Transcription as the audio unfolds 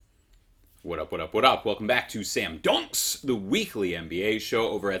What up, what up, what up? Welcome back to Sam Dunks, the weekly NBA show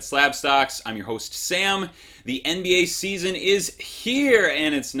over at Slab Stocks. I'm your host, Sam. The NBA season is here,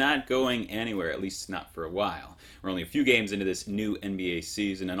 and it's not going anywhere, at least not for a while. We're only a few games into this new NBA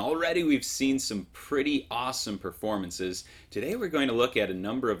season, and already we've seen some pretty awesome performances. Today we're going to look at a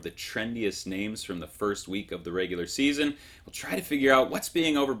number of the trendiest names from the first week of the regular season. We'll try to figure out what's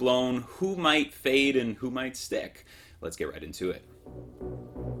being overblown, who might fade, and who might stick. Let's get right into it.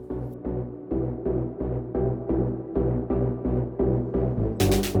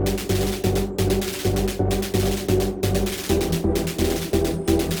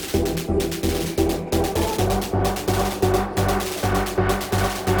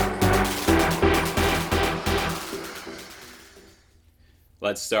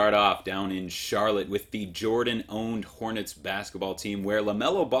 Let's start off down in Charlotte with the Jordan-owned Hornets basketball team, where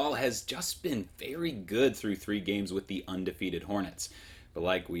LaMelo Ball has just been very good through 3 games with the undefeated Hornets. But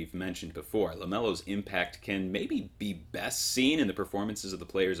like we've mentioned before, LaMelo's impact can maybe be best seen in the performances of the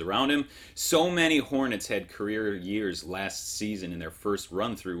players around him. So many Hornets had career years last season in their first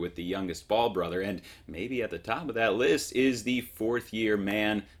run-through with the youngest Ball brother, and maybe at the top of that list is the fourth-year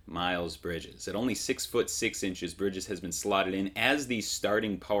man, Miles Bridges. At only 6 foot 6 inches, Bridges has been slotted in as the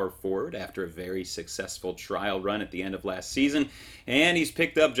starting power forward after a very successful trial run at the end of last season, and he's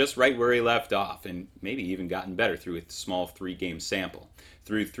picked up just right where he left off, and maybe even gotten better through a small 3-game sample.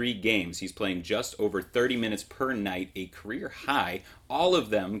 Through 3 games, he's playing just over 30 minutes per night, a career high, all of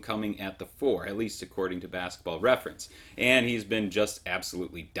them coming at the 4, at least according to Basketball Reference. And he's been just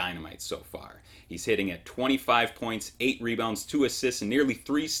absolutely dynamite so far. He's hitting at 25 points, 8 rebounds, 2 assists, and nearly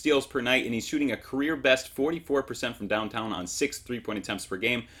 3 steals per night, and he's shooting a career-best 44% from downtown on 6 3-point attempts per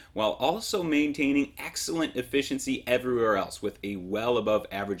game, while also maintaining excellent efficiency everywhere else, with a well above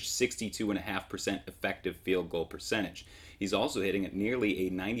average 62.5% effective field goal percentage. He's also hitting at nearly a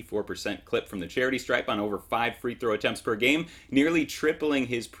 94% clip from the charity stripe on over 5 free throw attempts per game, nearly tripling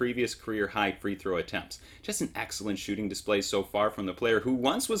his previous career high free throw attempts. Just an excellent shooting display so far from the player who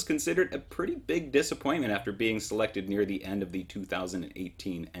once was considered a pretty big disappointment after being selected near the end of the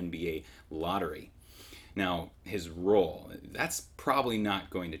 2018 NBA lottery. Now, his role, that's probably not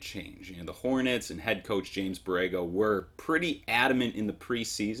going to change. The Hornets and head coach James Borrego were pretty adamant in the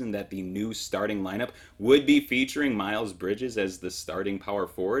preseason that the new starting lineup would be featuring Miles Bridges as the starting power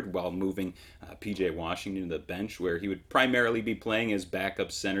forward while moving PJ Washington to the bench, where he would primarily be playing as backup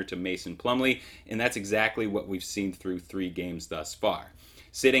center to Mason Plumlee, and that's exactly what we've seen through 3 games thus far.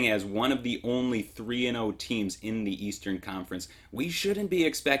 Sitting as one of the only 3-0 teams in the Eastern Conference, we shouldn't be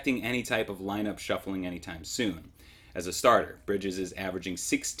expecting any type of lineup shuffling anytime soon. As a starter, Bridges is averaging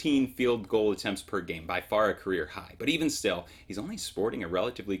 16 field goal attempts per game, by far a career high. But even still, he's only sporting a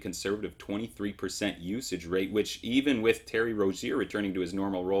relatively conservative 23% usage rate, which even with Terry Rozier returning to his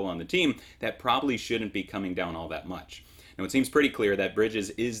normal role on the team, that probably shouldn't be coming down all that much. Now, it seems pretty clear that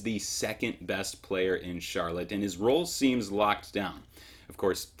Bridges is the second best player in Charlotte, and his role seems locked down. Of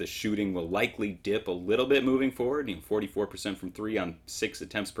course, the shooting will likely dip a little bit moving forward. 44% from 3 on 6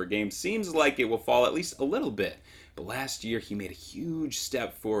 attempts per game seems like it will fall at least a little bit. But last year, he made a huge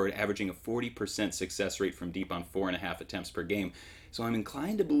step forward, averaging a 40% success rate from deep on 4.5 attempts per game. So I'm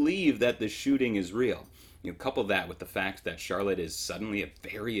inclined to believe that the shooting is real. Couple that with the fact that Charlotte is suddenly a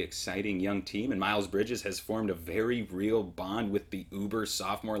very exciting young team, and Miles Bridges has formed a very real bond with the uber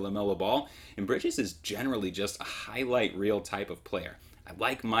sophomore LaMelo Ball, and Bridges is generally just a highlight reel type of player. I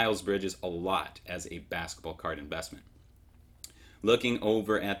like Miles Bridges a lot as a basketball card investment. Looking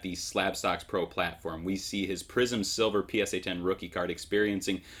over at the Slab Stocks Pro platform, we see his Prism Silver PSA 10 rookie card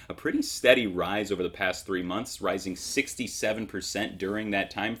experiencing a pretty steady rise over the past 3 months, rising 67% during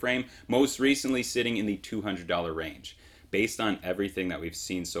that time frame, most recently sitting in the $200 range. Based on everything that we've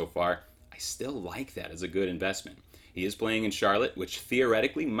seen so far, I still like that as a good investment. He is playing in Charlotte, which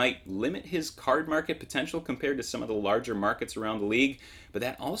theoretically might limit his card market potential compared to some of the larger markets around the league, but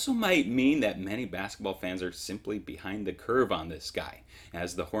that also might mean that many basketball fans are simply behind the curve on this guy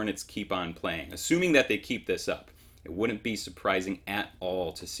as the Hornets keep on playing. Assuming that they keep this up, it wouldn't be surprising at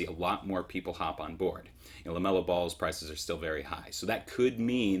all to see a lot more people hop on board. LaMelo Ball's prices are still very high, so that could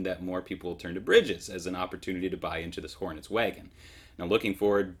mean that more people will turn to Bridges as an opportunity to buy into this Hornets wagon. Now, looking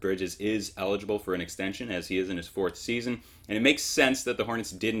forward, Bridges is eligible for an extension as he is in his 4th season, and it makes sense that the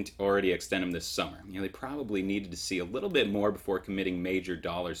Hornets didn't already extend him this summer. They probably needed to see a little bit more before committing major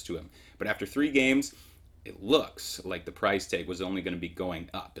dollars to him. But after 3 games, it looks like the price tag was only going to be going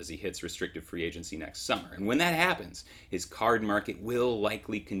up as he hits restricted free agency next summer. And when that happens, his card market will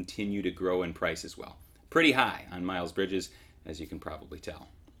likely continue to grow in price as well. Pretty high on Miles Bridges, as you can probably tell.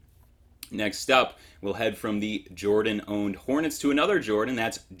 Next up, we'll head from the Jordan-owned Hornets to another Jordan.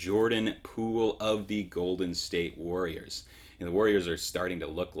 That's Jordan Poole of the Golden State Warriors. And the Warriors are starting to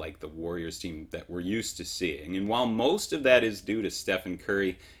look like the Warriors team that we're used to seeing. And while most of that is due to Stephen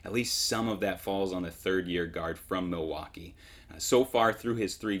Curry, at least some of that falls on the third-year guard from Milwaukee. So far through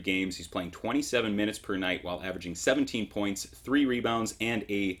his 3 games, he's playing 27 minutes per night while averaging 17 points, 3 rebounds, and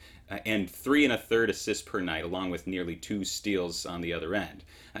 3 1/3 assists per night, along with nearly 2 steals on the other end.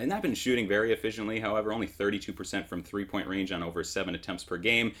 And not been shooting very efficiently, however, only 32% from three-point range on over 7 attempts per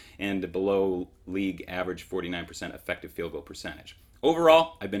game, and below league average 49% effective field goal percentage.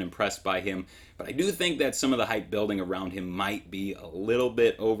 Overall, I've been impressed by him, but I do think that some of the hype building around him might be a little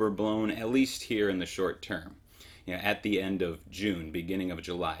bit overblown, at least here in the short term. At the end of June, beginning of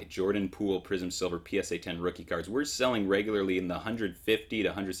July, Jordan Poole Prism Silver PSA 10 rookie cards were selling regularly in the $150 to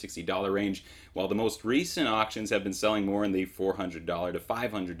 $160 range, while the most recent auctions have been selling more in the $400 to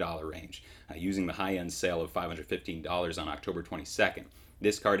 $500 range, using the high-end sale of $515 on October 22nd.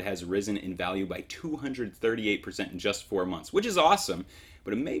 This card has risen in value by 238% in just 4 months, which is awesome,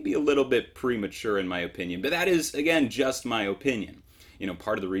 but it may be a little bit premature in my opinion. But that is, again, just my opinion.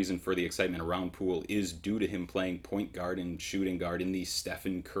 Part of the reason for the excitement around Poole is due to him playing point guard and shooting guard in the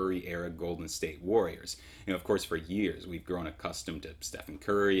Stephen Curry era Golden State Warriors. Of course, for years, we've grown accustomed to Stephen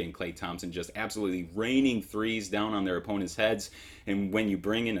Curry and Klay Thompson just absolutely raining threes down on their opponents' heads. And when you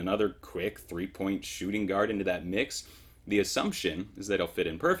bring in another quick three-point shooting guard into that mix, the assumption is that he'll fit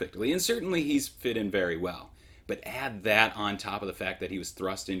in perfectly. And certainly he's fit in very well. But add that on top of the fact that he was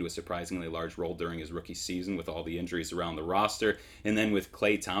thrust into a surprisingly large role during his rookie season with all the injuries around the roster, and then with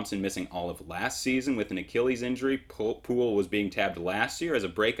Klay Thompson missing all of last season with an Achilles injury, Poole was being tabbed last year as a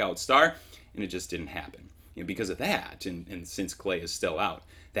breakout star, and it just didn't happen. Because of that, and since Klay is still out,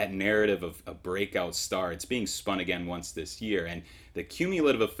 that narrative of a breakout star, it's being spun again once this year, and the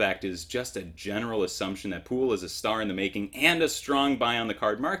cumulative effect is just a general assumption that Poole is a star in the making and a strong buy on the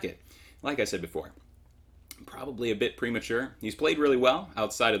card market. Like I said before, probably a bit premature. He's played really well,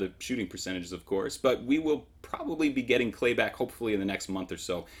 outside of the shooting percentages, of course, but we will probably be getting Klay back hopefully in the next month or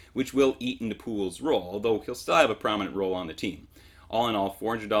so, which will eat into Poole's role, although he'll still have a prominent role on the team. All in all,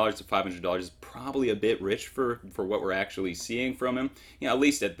 $400 to $500 is probably a bit rich for what we're actually seeing from him, at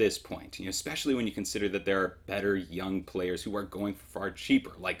least at this point, especially when you consider that there are better young players who are going for far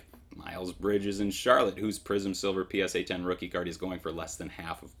cheaper, like Miles Bridges in Charlotte, whose Prism Silver PSA 10 rookie card is going for less than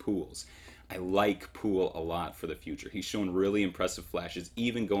half of Poole's. I like Poole a lot for the future. He's shown really impressive flashes,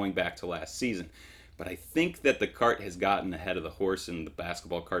 even going back to last season. But I think that the cart has gotten ahead of the horse in the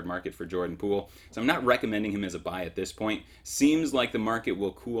basketball card market for Jordan Poole, so I'm not recommending him as a buy at this point. Seems like the market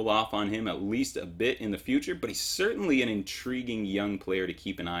will cool off on him at least a bit in the future, but he's certainly an intriguing young player to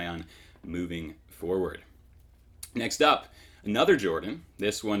keep an eye on moving forward. Next up, another Jordan,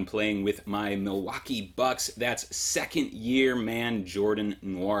 this one playing with my Milwaukee Bucks. That's second-year man Jordan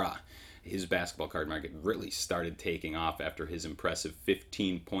Nwora. His basketball card market really started taking off after his impressive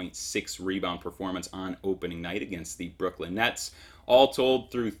 15.6 rebound performance on opening night against the Brooklyn Nets. All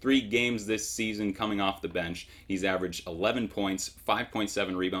told, through 3 games this season coming off the bench, he's averaged 11 points,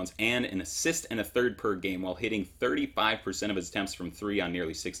 5.7 rebounds, and an assist and a third per game, while hitting 35% of his attempts from 3 on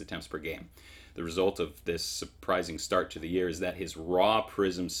nearly 6 attempts per game. The result of this surprising start to the year is that his raw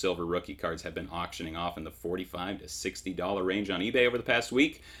Prism Silver rookie cards have been auctioning off in the $45 to $60 range on eBay over the past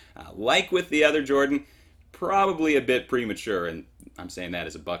week. Like with the other Jordan, probably a bit premature, and I'm saying that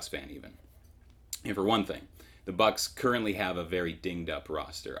as a Bucks fan even. And for one thing, the Bucks currently have a very dinged-up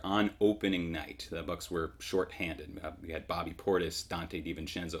roster. On opening night, the Bucks were short-handed. We had Bobby Portis, Dante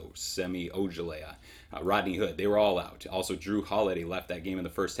DiVincenzo, Semi Ojeleye, Rodney Hood. They were all out. Also, Drew Holiday left that game in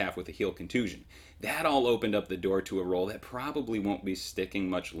the first half with a heel contusion. That all opened up the door to a role that probably won't be sticking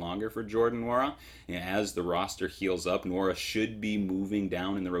much longer for Jordan Nwora. As the roster heals up, Nwora should be moving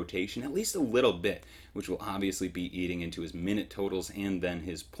down in the rotation at least a little bit, which will obviously be eating into his minute totals and then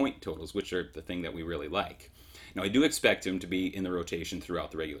his point totals, which are the thing that we really like. Now, I do expect him to be in the rotation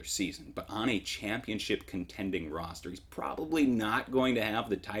throughout the regular season, but on a championship contending roster, he's probably not going to have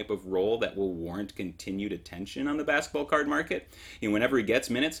the type of role that will warrant continued attention on the basketball card market. Whenever he gets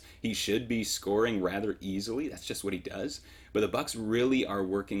minutes, he should be scoring rather easily. That's just what he does. But the Bucks really are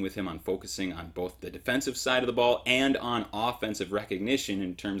working with him on focusing on both the defensive side of the ball and on offensive recognition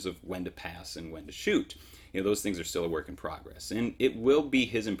in terms of when to pass and when to shoot. Those things are still a work in progress. And it will be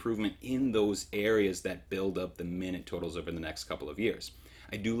his improvement in those areas that build up the minute totals over the next couple of years.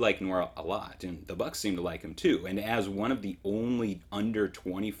 I do like Nwora a lot, and the Bucks seem to like him too. And as one of the only under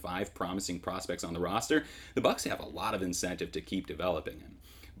 25 promising prospects on the roster, the Bucks have a lot of incentive to keep developing him.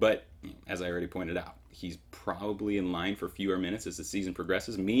 But as I already pointed out, he's probably in line for fewer minutes as the season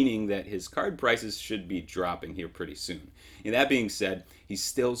progresses, meaning that his card prices should be dropping here pretty soon. And that being said, he's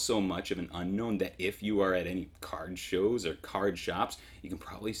still so much of an unknown that if you are at any card shows or card shops, you can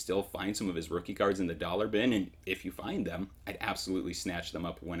probably still find some of his rookie cards in the dollar bin, and if you find them, I'd absolutely snatch them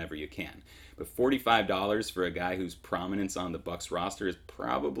up whenever you can. But $45 for a guy whose prominence on the Bucks roster is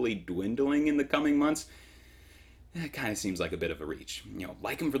probably dwindling in the coming months, that kind of seems like a bit of a reach.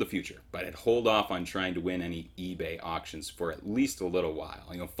 Like him for the future, but I'd hold off on trying to win any eBay auctions for at least a little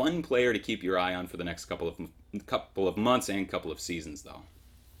while. Fun player to keep your eye on for the next couple of months and couple of seasons, though.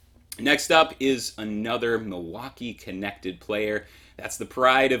 Next up is another Milwaukee connected player. That's the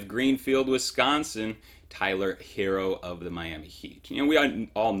pride of Greenfield, Wisconsin, Tyler Herro of the Miami Heat. We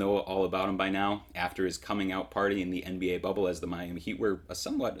all know all about him by now. After his coming out party in the NBA bubble as the Miami Heat were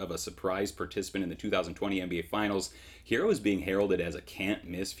somewhat of a surprise participant in the 2020 NBA Finals, Herro is being heralded as a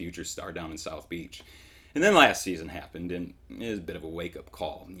can't-miss future star down in South Beach. And then last season happened, and it was a bit of a wake-up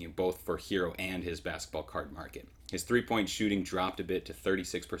call, both for Herro and his basketball card market. His three-point shooting dropped a bit to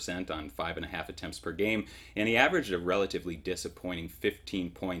 36% on 5.5 attempts per game, and he averaged a relatively disappointing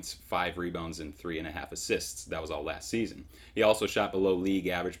 15 points, 5 rebounds, and 3.5 assists. That was all last season. He also shot below league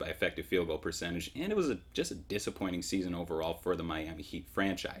average by effective field goal percentage, and it was just a disappointing season overall for the Miami Heat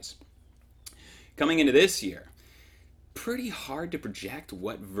franchise. Coming into this year, pretty hard to project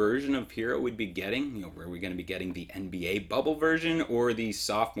what version of Herro we'd be getting. Were we going to be getting the NBA bubble version or the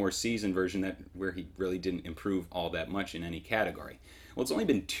sophomore season version where he really didn't improve all that much in any category? Well, it's only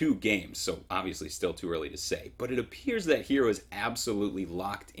been 2 games, so obviously still too early to say, but it appears that Herro is absolutely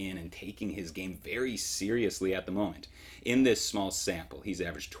locked in and taking his game very seriously at the moment. In this small sample, he's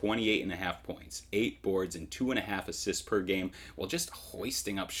averaged 28.5 points, 8 boards, and 2.5 assists per game, while just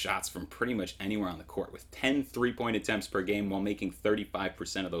hoisting up shots from pretty much anywhere on the court, with 10 three-point attempts per game while making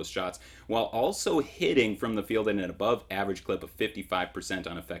 35% of those shots, while also hitting from the field at an above-average clip of 55%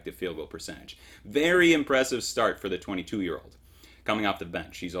 on effective field goal percentage. Very impressive start for the 22-year-old. Coming off the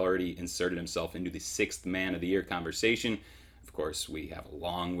bench, he's already inserted himself into the 6th Man of the Year conversation. Of course, we have a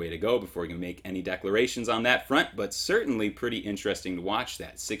long way to go before we can make any declarations on that front, but certainly pretty interesting to watch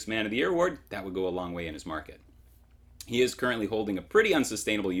that 6th Man of the Year award. That would go a long way in his market. He is currently holding a pretty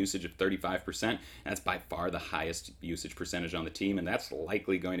unsustainable usage of 35%. That's by far the highest usage percentage on the team, and that's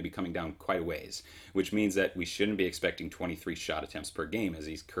likely going to be coming down quite a ways, which means that we shouldn't be expecting 23 shot attempts per game as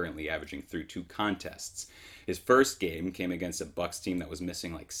he's currently averaging through 2 contests. His first game came against a Bucks team that was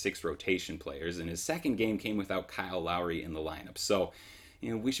missing like 6 rotation players, and his second game came without Kyle Lowry in the lineup. So,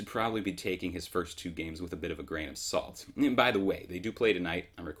 we should probably be taking his first 2 games with a bit of a grain of salt. And by the way, they do play tonight.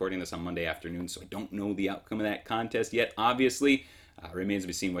 I'm recording this on Monday afternoon, so I don't know the outcome of that contest yet. Obviously, remains to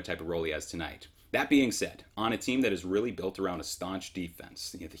be seen what type of role he has tonight. That being said, on a team that is really built around a staunch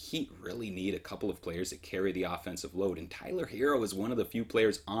defense, the Heat really need a couple of players that carry the offensive load, and Tyler Herro is one of the few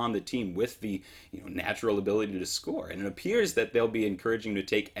players on the team with the natural ability to score, and it appears that they'll be encouraging him to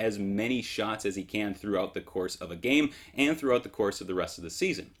take as many shots as he can throughout the course of a game and throughout the course of the rest of the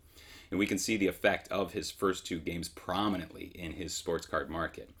season. And we can see the effect of his first 2 games prominently in his sports card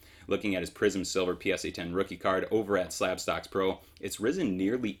market. Looking at his Prism Silver PSA 10 rookie card over at Slabstocks Pro, it's risen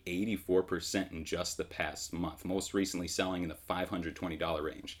nearly 84% in just the past month, most recently selling in the $520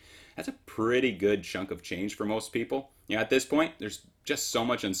 range. That's a pretty good chunk of change for most people. At this point, there's just so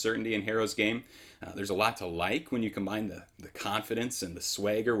much uncertainty in Herro's game. There's a lot to like when you combine the confidence and the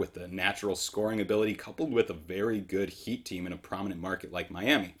swagger with the natural scoring ability coupled with a very good Heat team in a prominent market like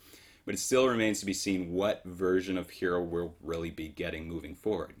Miami. But it still remains to be seen what version of Herro we'll really be getting moving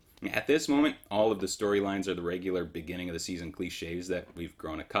forward. At this moment, all of the storylines are the regular beginning of the season cliches that we've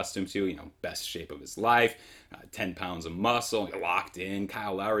grown accustomed to. Best shape of his life, 10 pounds of muscle, locked in,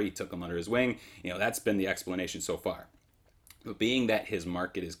 Kyle Lowry took him under his wing. That's been the explanation so far. But being that his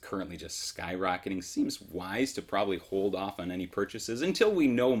market is currently just skyrocketing, seems wise to probably hold off on any purchases until we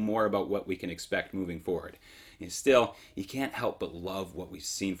know more about what we can expect moving forward. And still, you can't help but love what we've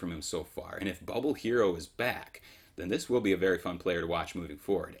seen from him so far. And if Bubble Herro is back, then this will be a very fun player to watch moving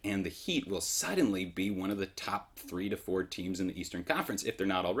forward. And the Heat will suddenly be one of the top 3 to 4 teams in the Eastern Conference, if they're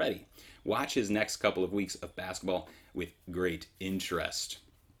not already. Watch his next couple of weeks of basketball with great interest.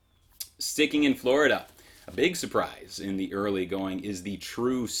 Sticking in Florida, a big surprise in the early going is the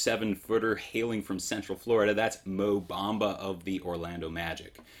true 7-footer hailing from Central Florida. That's Mo Bamba of the Orlando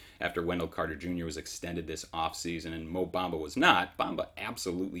Magic. After Wendell Carter Jr. was extended this offseason and Mo Bamba was not, Bamba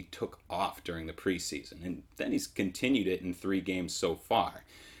absolutely took off during the preseason, and then he's continued it in 3 games so far.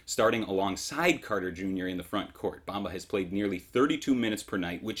 starting alongside Carter Jr. in the front court. Bamba has played nearly 32 minutes per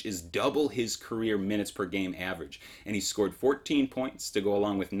night, which is double his career minutes per game average. And he scored 14 points to go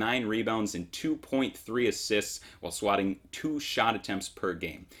along with 9 rebounds and 2.3 assists while swatting 2 shot attempts per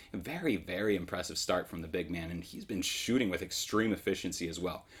game. A very, very impressive start from the big man, and he's been shooting with extreme efficiency as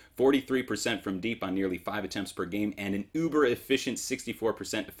well. 43% from deep on nearly 5 attempts per game, and an uber efficient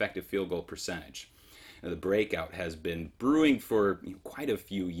 64% effective field goal percentage. The breakout has been brewing for quite a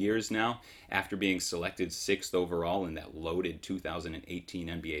few years now. After being selected 6th overall in that loaded 2018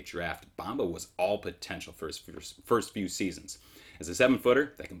 NBA draft, Bamba was all potential for his first few seasons. As a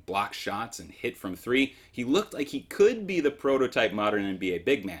 7-footer that can block shots and hit from 3, he looked like he could be the prototype modern NBA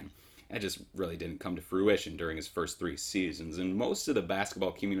big man. That just really didn't come to fruition during his first 3 seasons, and most of the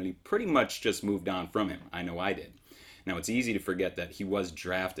basketball community pretty much just moved on from him. I know I did. Now, it's easy to forget that he was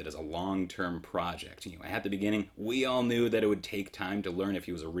drafted as a long-term project. At the beginning, we all knew that it would take time to learn if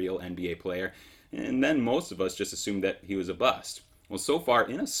he was a real NBA player, and then most of us just assumed that he was a bust. Well, so far,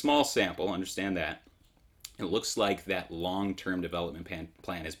 in a small sample, understand that, it looks like that long-term development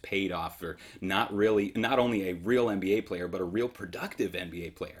plan has paid off for not only a real NBA player, but a real productive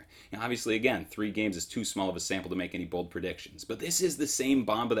NBA player. Now, obviously, again, 3 games is too small of a sample to make any bold predictions. But this is the same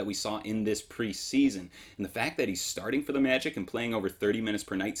Bamba that we saw in this preseason. And the fact that he's starting for the Magic and playing over 30 minutes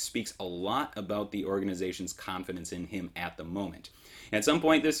per night speaks a lot about the organization's confidence in him at the moment. At some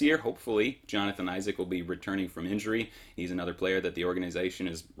point this year, hopefully, Jonathan Isaac will be returning from injury. He's another player that the organization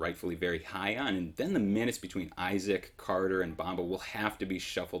is rightfully very high on. And then the minutes between Isaac, Carter, and Bamba will have to be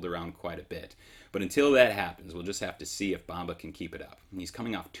shuffled around quite a bit. But until that happens, we'll just have to see if Bamba can keep it up. He's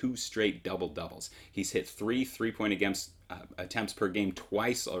coming off 2 straight double-doubles. He's hit 3 three-point attempts per game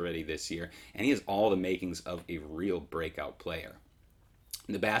twice already this year, and he has all the makings of a real breakout player.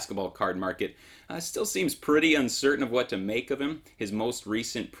 The basketball card market still seems pretty uncertain of what to make of him. His most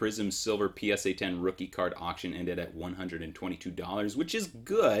recent Prism Silver PSA 10 rookie card auction ended at $122, which is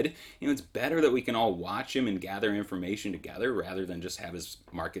good. It's better that we can all watch him and gather information together rather than just have his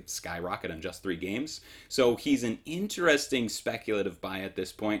market skyrocket on just 3 games. So he's an interesting speculative buy at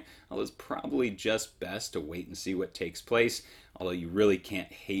this point, although it's probably just best to wait and see what takes place, although you really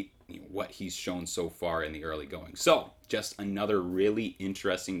can't hate what he's shown so far in the early going. So, just another really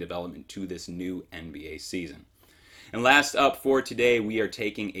interesting development to this new NBA season. And last up for today, we are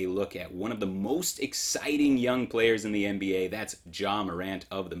taking a look at one of the most exciting young players in the NBA. That's Ja Morant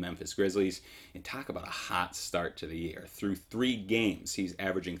of the Memphis Grizzlies. And talk about a hot start to the year. Through 3 games, he's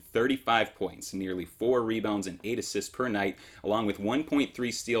averaging 35 points, nearly 4 rebounds, and 8 assists per night, along with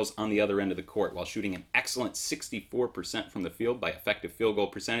 1.3 steals on the other end of the court, while shooting an excellent 64% from the field by effective field goal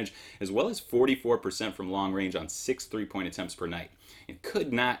percentage, as well as 44% from long range on 6 3-point attempts per night. It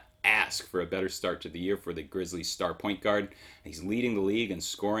could not ask for a better start to the year for the Grizzlies star point guard. He's leading the league in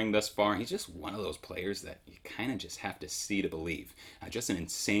scoring thus far. He's just one of those players that you kind of just have to see to believe. Just an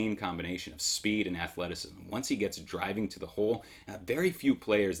insane combination of speed and athleticism. Once he gets driving to the hole, very few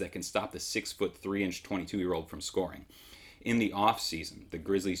players that can stop the 6'3" 22-year-old from scoring. In the offseason, the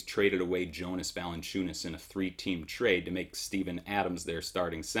Grizzlies traded away Jonas Valanciunas in a 3-team trade to make Steven Adams their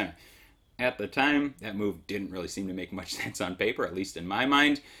starting center. At the time, that move didn't really seem to make much sense on paper, at least in my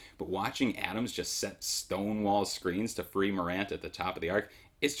mind, but watching Adams just set stonewall screens to free Morant at the top of the arc,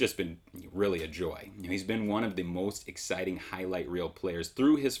 it's just been really a joy. He's been one of the most exciting highlight reel players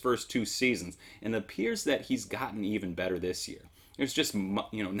through his first 2 seasons, and it appears that he's gotten even better this year. There's just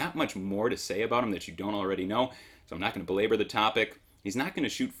not much more to say about him that you don't already know, so I'm not going to belabor the topic. He's not going to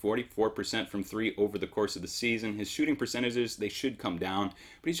shoot 44% from 3 over the course of the season. His shooting percentages, they should come down,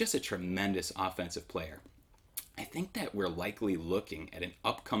 but he's just a tremendous offensive player. I think that we're likely looking at an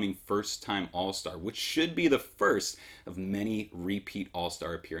upcoming first-time All-Star, which should be the first of many repeat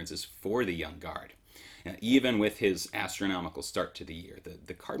All-Star appearances for the young guard. Now, even with his astronomical start to the year,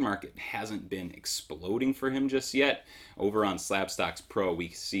 the card market hasn't been exploding for him just yet. Over on Slabstocks Pro, we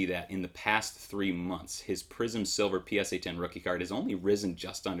see that in the past 3 months, his Prism Silver PSA 10 rookie card has only risen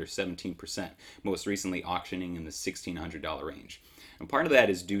just under 17%, most recently auctioning in the $1,600 range. And part of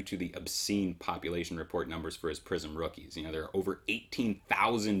that is due to the obscene population report numbers for his Prism rookies. There are over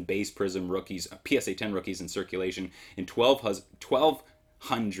 18,000 base Prism rookies, PSA 10 rookies in circulation, and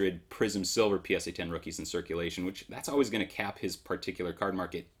 1,200 Prism Silver PSA 10 rookies in circulation, which that's always going to cap his particular card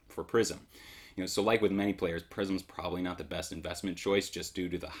market for Prism. So like with many players, Prism's probably not the best investment choice just due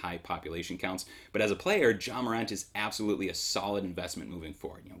to the high population counts. But as a player, Ja Morant is absolutely a solid investment moving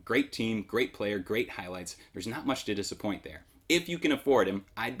forward. Great team, great player, great highlights. There's not much to disappoint there. If you can afford him,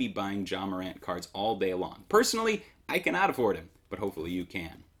 I'd be buying Ja Morant cards all day long. Personally, I cannot afford him, but hopefully you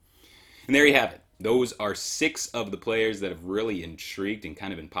can. And there you have it. Those are 6 of the players that have really intrigued and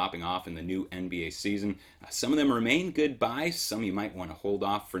kind of been popping off in the new NBA season. Some of them remain good buys, some you might want to hold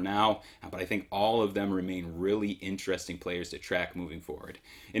off for now, but I think all of them remain really interesting players to track moving forward.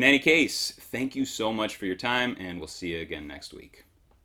 In any case, thank you so much for your time, and we'll see you again next week.